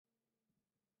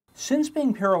Since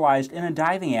being paralyzed in a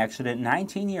diving accident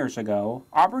 19 years ago,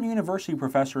 Auburn University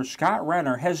professor Scott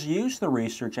Renner has used the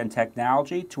research and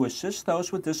technology to assist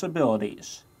those with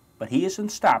disabilities. But he isn't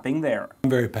stopping there.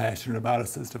 I'm very passionate about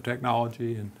assistive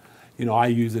technology, and I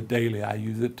use it daily. I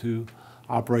use it to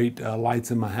operate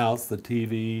lights in my house, the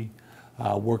TV,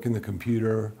 working the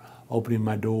computer, opening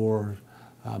my door,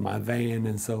 my van,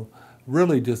 and so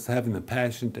really just having the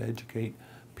passion to educate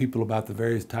people about the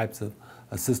various types of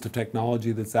assistive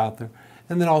technology that's out there,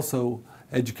 and then also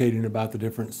educating about the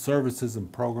different services and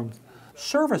programs.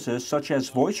 Services such as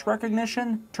voice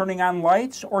recognition, turning on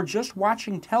lights, or just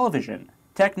watching television.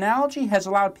 Technology has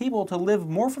allowed people to live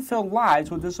more fulfilled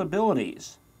lives with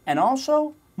disabilities, and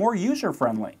also more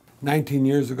user-friendly. 19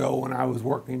 years ago, when I was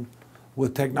working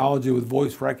with technology with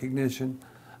voice recognition,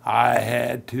 I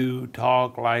had to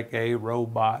talk like a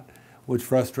robot, which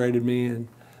frustrated me, and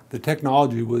the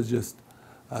technology was just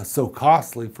so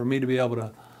costly for me to be able to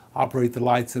operate the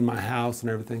lights in my house and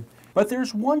everything. But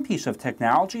there's one piece of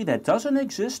technology that doesn't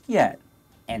exist yet,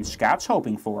 and Scott's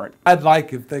hoping for it. I'd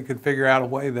like if they could figure out a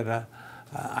way that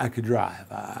I could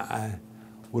drive. I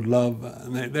would love,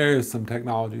 there is some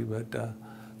technology, but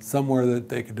somewhere that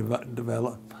they could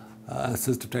develop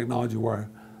assistive technology where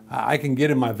I can get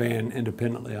in my van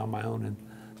independently on my own and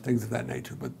things of that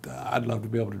nature, but I'd love to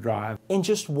be able to drive. In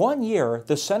just 1 year,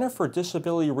 the Center for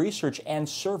Disability Research and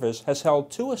Service has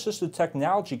held 2 assistive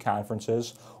technology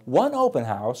conferences, 1 open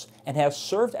house, and has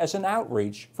served as an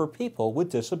outreach for people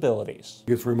with disabilities.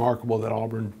 It's remarkable that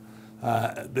Auburn,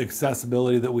 the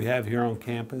accessibility that we have here on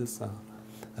campus,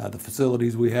 the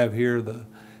facilities we have here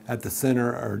at the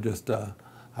center are just,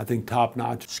 I think,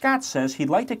 top-notch. Scott says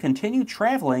he'd like to continue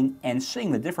traveling and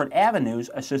seeing the different avenues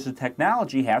assistive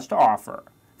technology has to offer.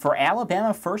 For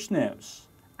Alabama First News,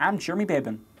 I'm Jeremy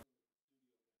Babin.